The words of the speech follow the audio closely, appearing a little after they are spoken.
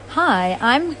Hi,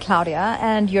 I'm Claudia,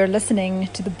 and you're listening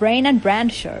to the Brain and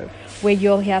Brand Show, where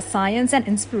you'll hear science and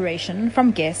inspiration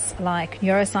from guests like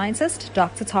neuroscientist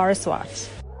Dr. Tara Swart.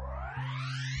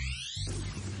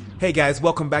 Hey guys,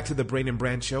 welcome back to the Brain and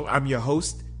Brand Show. I'm your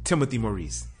host, Timothy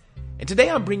Maurice. And today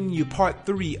I'm bringing you part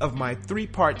 3 of my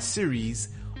 3-part series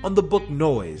on the book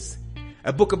Noise,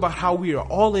 a book about how we are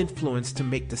all influenced to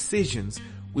make decisions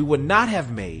we would not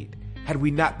have made had we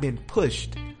not been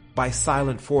pushed by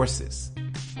silent forces.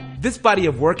 This body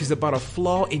of work is about a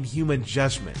flaw in human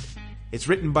judgment. It's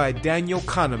written by Daniel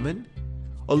Kahneman,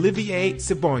 Olivier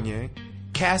Sibony,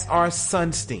 Cass R.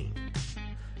 Sunstein.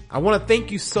 I want to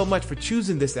thank you so much for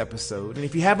choosing this episode, and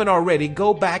if you haven't already,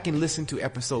 go back and listen to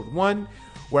episode 1,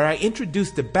 where I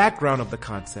introduced the background of the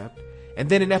concept, and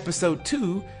then in episode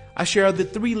 2, I share the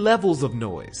 3 levels of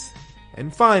noise.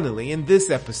 And finally, in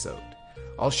this episode,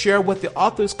 I'll share what the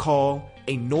authors call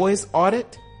a noise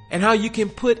audit, and how you can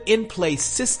put in place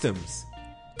systems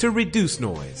to reduce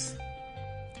noise.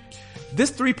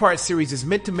 This 3-part series is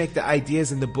meant to make the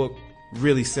ideas in the book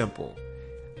really simple.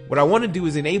 What I want to do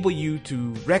is enable you to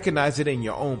recognize it in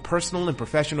your own personal and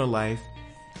professional life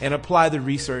and apply the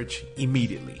research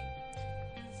immediately.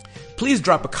 Please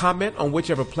drop a comment on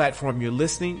whichever platform you're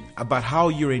listening about how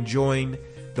you're enjoying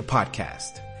the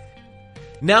podcast.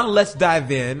 Now let's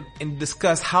dive in and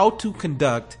discuss how to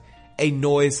conduct a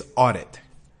noise audit.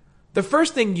 The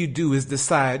first thing you do is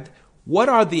decide what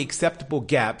are the acceptable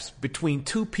gaps between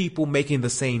two people making the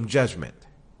same judgment.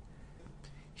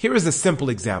 Here is a simple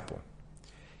example.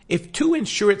 If 2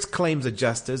 insurance claims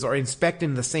adjusters are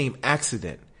inspecting the same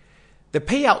accident, the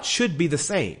payout should be the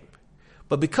same.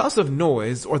 But because of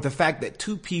noise or the fact that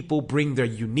 2 people bring their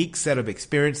unique set of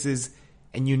experiences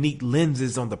and unique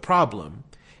lenses on the problem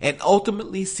and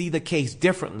ultimately see the case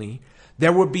differently,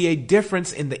 there will be a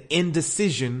difference in the end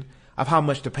decision of how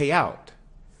much to pay out.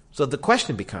 So the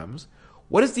question becomes,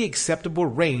 what is the acceptable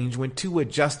range when 2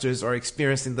 adjusters are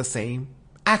experiencing the same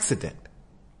accident?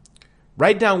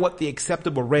 Write down what the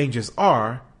acceptable ranges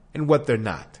are and what they're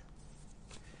not.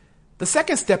 The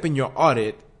second step in your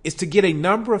audit is to get a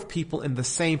number of people in the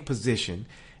same position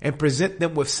and present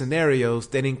them with scenarios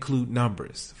that include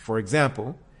numbers. For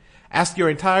example, ask your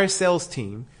entire sales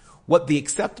team what the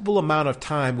acceptable amount of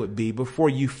time would be before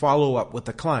you follow up with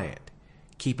a client.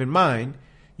 Keep in mind,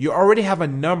 you already have a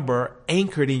number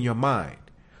anchored in your mind,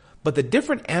 but the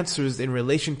different answers in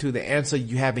relation to the answer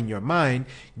you have in your mind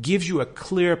gives you a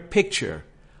clear picture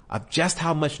of just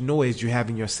how much noise you have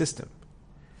in your system.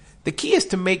 The key is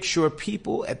to make sure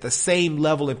people at the same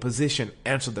level and position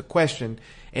answer the question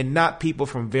and not people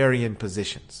from varying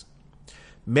positions.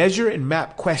 Measure and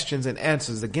map questions and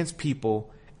answers against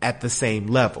people at the same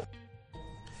level.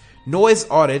 Noise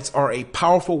audits are a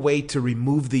powerful way to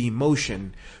remove the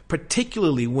emotion,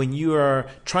 particularly when you are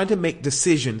trying to make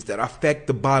decisions that affect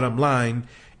the bottom line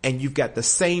and you've got the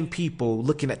same people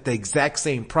looking at the exact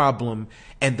same problem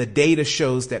and the data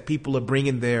shows that people are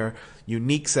bringing their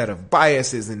unique set of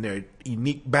biases and their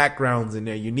unique backgrounds and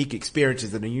their unique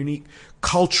experiences and their unique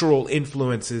cultural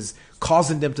influences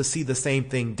causing them to see the same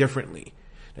thing differently.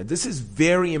 Now, this is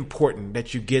very important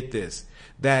that you get this,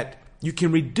 that you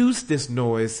can reduce this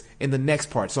noise in the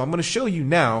next part. So I'm going to show you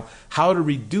now how to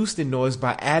reduce the noise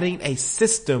by adding a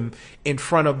system in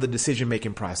front of the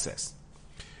decision-making process.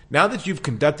 Now that you've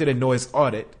conducted a noise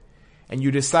audit and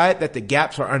you decide that the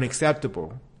gaps are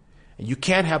unacceptable and you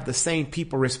can't have the same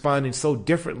people responding so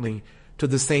differently to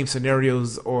the same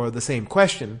scenarios or the same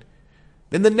question,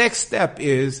 then the next step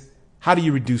is, how do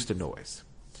you reduce the noise?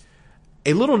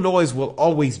 A little noise will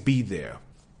always be there.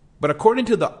 But according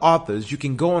to the authors, you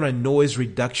can go on a noise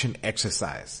reduction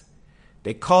exercise.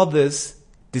 They call this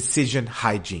decision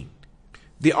hygiene.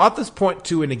 The authors point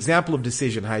to an example of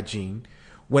decision hygiene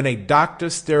when a doctor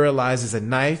sterilizes a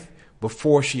knife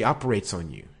before she operates on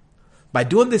you. By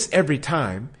doing this every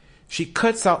time, she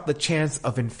cuts out the chance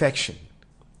of infection.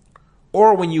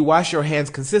 Or when you wash your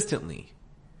hands consistently,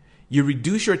 you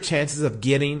reduce your chances of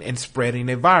getting and spreading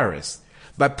a virus.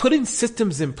 By putting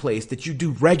systems in place that you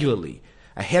do regularly,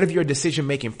 ahead of your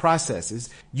decision-making processes,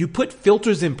 you put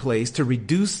filters in place to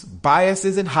reduce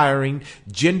biases in hiring,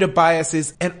 gender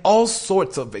biases, and all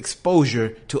sorts of exposure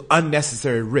to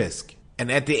unnecessary risk. And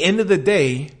at the end of the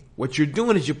day, what you're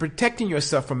doing is you're protecting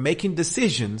yourself from making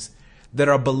decisions that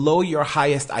are below your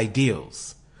highest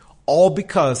ideals, all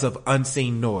because of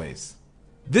unseen noise.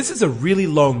 This is a really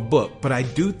long book, but I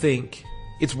do think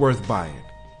it's worth buying.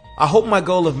 I hope my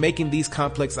goal of making these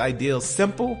complex ideals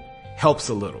simple helps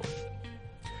a little.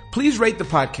 Please rate the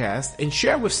podcast and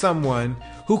share with someone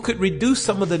who could reduce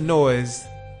some of the noise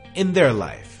in their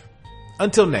life.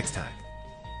 Until next time.